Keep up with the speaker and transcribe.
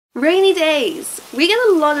Rainy days! We get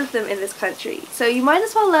a lot of them in this country, so you might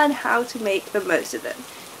as well learn how to make the most of them.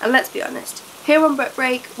 And let's be honest, here on Book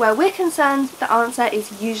Break, where we're concerned, the answer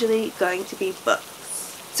is usually going to be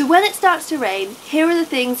books. So when it starts to rain, here are the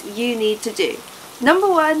things you need to do. Number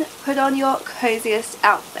 1, put on your coziest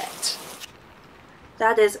outfit.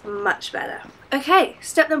 That is much better. Okay,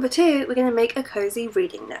 step number 2, we're going to make a cozy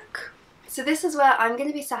reading nook. So this is where I'm going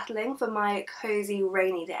to be settling for my cozy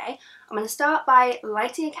rainy day. I'm going to start by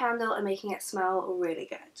lighting a candle and making it smell really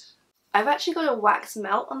good. I've actually got a wax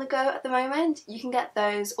melt on the go at the moment. You can get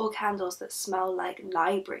those or candles that smell like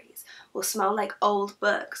libraries or smell like old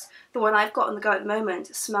books. The one I've got on the go at the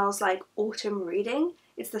moment smells like autumn reading.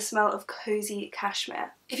 It's the smell of cozy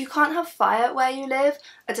cashmere. If you can't have fire where you live,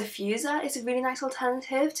 a diffuser is a really nice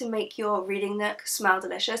alternative to make your reading nook smell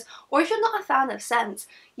delicious. Or if you're not a fan of scents,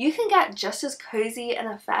 you can get just as cozy an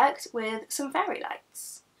effect with some fairy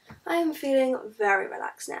lights. I am feeling very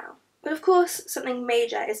relaxed now. But of course, something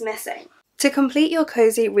major is missing. To complete your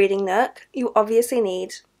cozy reading nook, you obviously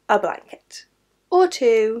need a blanket. Or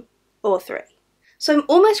 2, or 3. So I'm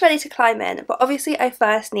almost ready to climb in, but obviously I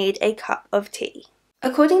first need a cup of tea.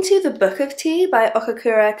 According to The Book of Tea by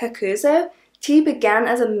Okakura Kakuzo, tea began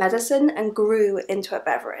as a medicine and grew into a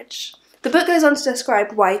beverage. The book goes on to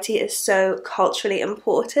describe why tea is so culturally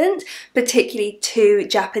important, particularly to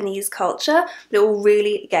Japanese culture, but it will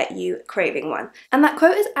really get you craving one. And that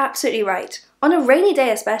quote is absolutely right. On a rainy day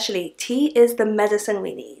especially, tea is the medicine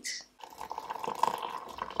we need.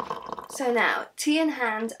 So now, tea in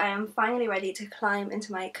hand, I am finally ready to climb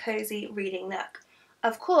into my cozy reading nook.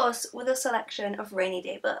 Of course, with a selection of rainy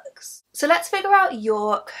day books. So let's figure out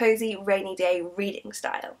your cozy rainy day reading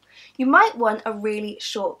style. You might want a really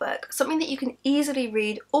short book, something that you can easily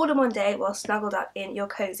read all in one day while snuggled up in your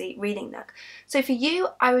cozy reading nook. So for you,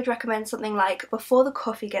 I would recommend something like Before the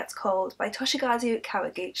Coffee Gets Cold by Toshikazu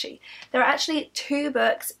Kawaguchi. There are actually 2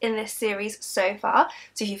 books in this series so far,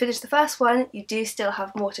 so if you finish the first one, you do still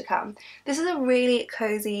have more to come. This is a really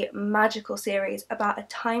cozy, magical series about a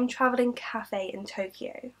time-travelling cafe in Tokyo.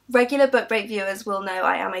 Regular Book Break viewers will know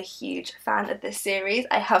I am a huge fan of this series.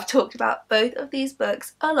 I have talked about both of these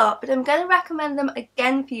books a lot, but I'm going to recommend them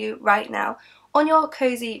again for you right now on your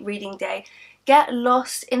cozy reading day. Get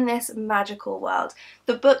lost in this magical world.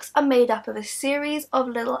 The books are made up of a series of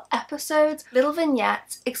little episodes, little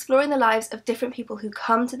vignettes, exploring the lives of different people who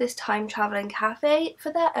come to this time-travelling cafe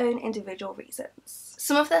for their own individual reasons.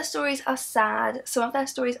 Some of their stories are sad, some of their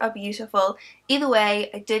stories are beautiful. Either way,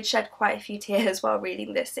 I did shed quite a few tears while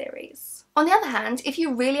reading this series. On the other hand, if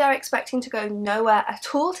you really are expecting to go nowhere at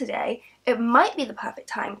all today, it might be the perfect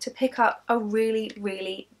time to pick up a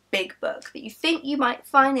really big book that you think you might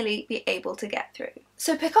finally be able to get through.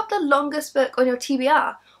 So pick up the longest book on your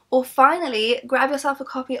TBR, or finally grab yourself a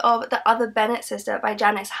copy of The Other Bennet Sister by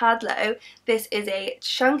Janice Hadlow. This is a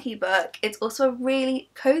chunky book. It's also a really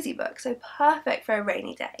cozy book, so perfect for a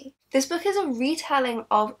rainy day. This book is a retelling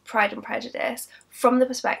of Pride and Prejudice from the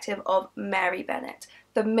perspective of Mary Bennet,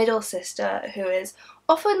 the middle sister who is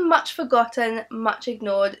often much forgotten, much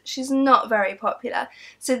ignored. She's not very popular.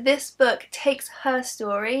 So this book takes her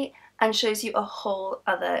story and shows you a whole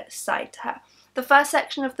other side to her. The first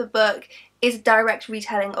section of the book is a direct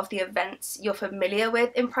retelling of the events you're familiar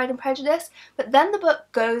with in Pride and Prejudice, but then the book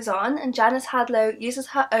goes on and Janice Hadlow uses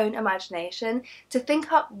her own imagination to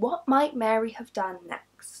think up what might Mary have done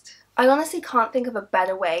next. I honestly can't think of a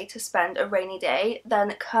better way to spend a rainy day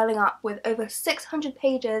than curling up with over 600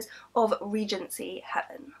 pages of Regency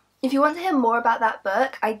heaven. If you want to hear more about that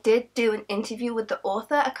book, I did do an interview with the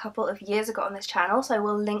author a couple of years ago on this channel, so I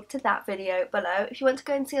will link to that video below if you want to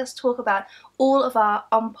go and see us talk about all of our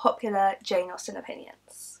unpopular Jane Austen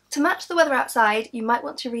opinions. To match the weather outside, you might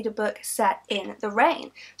want to read a book set in the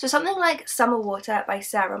rain, so something like Summer Water by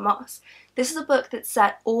Sarah Moss. This is a book that's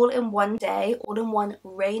set all in one day, all in one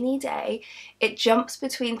rainy day. It jumps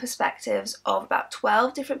between perspectives of about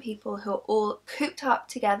 12 different people who are all cooped up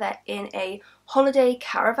together in a holiday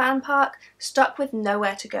caravan park, stuck with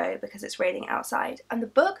nowhere to go because it's raining outside, and the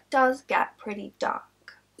book does get pretty dark.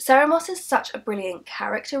 Sarah Moss is such a brilliant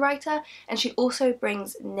character writer, and she also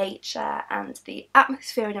brings nature and the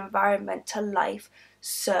atmosphere and environment to life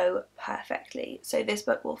so perfectly. So this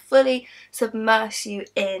book will fully submerge you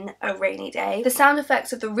in a rainy day. The sound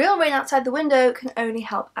effects of the real rain outside the window can only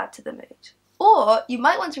help add to the mood. Or you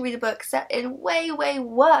might want to read a book set in way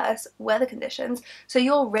worse weather conditions, so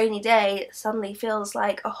your rainy day suddenly feels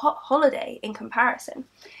like a hot holiday in comparison.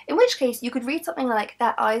 In which case, you could read something like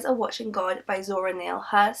Their Eyes Are Watching God by Zora Neale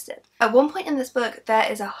Hurston. At one point in this book,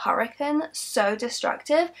 there is a hurricane so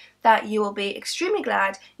destructive that you will be extremely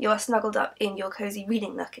glad you are snuggled up in your cozy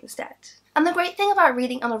reading nook instead. And the great thing about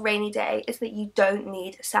reading on a rainy day is that you don't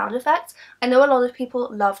need sound effects. I know a lot of people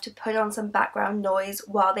love to put on some background noise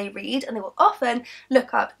while they read, and they will often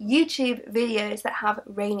look up YouTube videos that have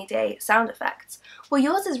rainy day sound effects. Well,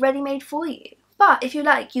 yours is ready-made for you. But if you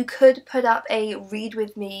like, you could put up a read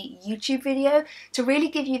with me YouTube video to really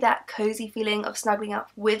give you that cozy feeling of snuggling up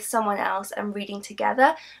with someone else and reading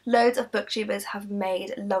together. Loads of booktubers have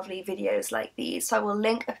made lovely videos like these, so I will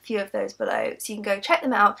link a few of those below so you can go check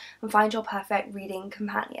them out and find your perfect reading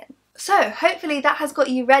companion. So hopefully that has got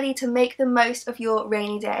you ready to make the most of your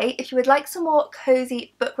rainy day. If you would like some more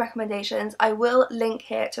cozy book recommendations, I will link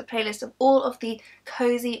here to a playlist of all of the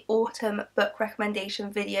cozy autumn book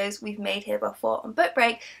recommendation videos we've made here before on Book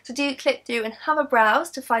Break, so do click through and have a browse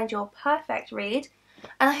to find your perfect read,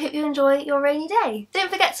 and I hope you enjoy your rainy day. Don't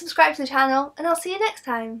forget to subscribe to the channel, and I'll see you next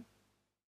time.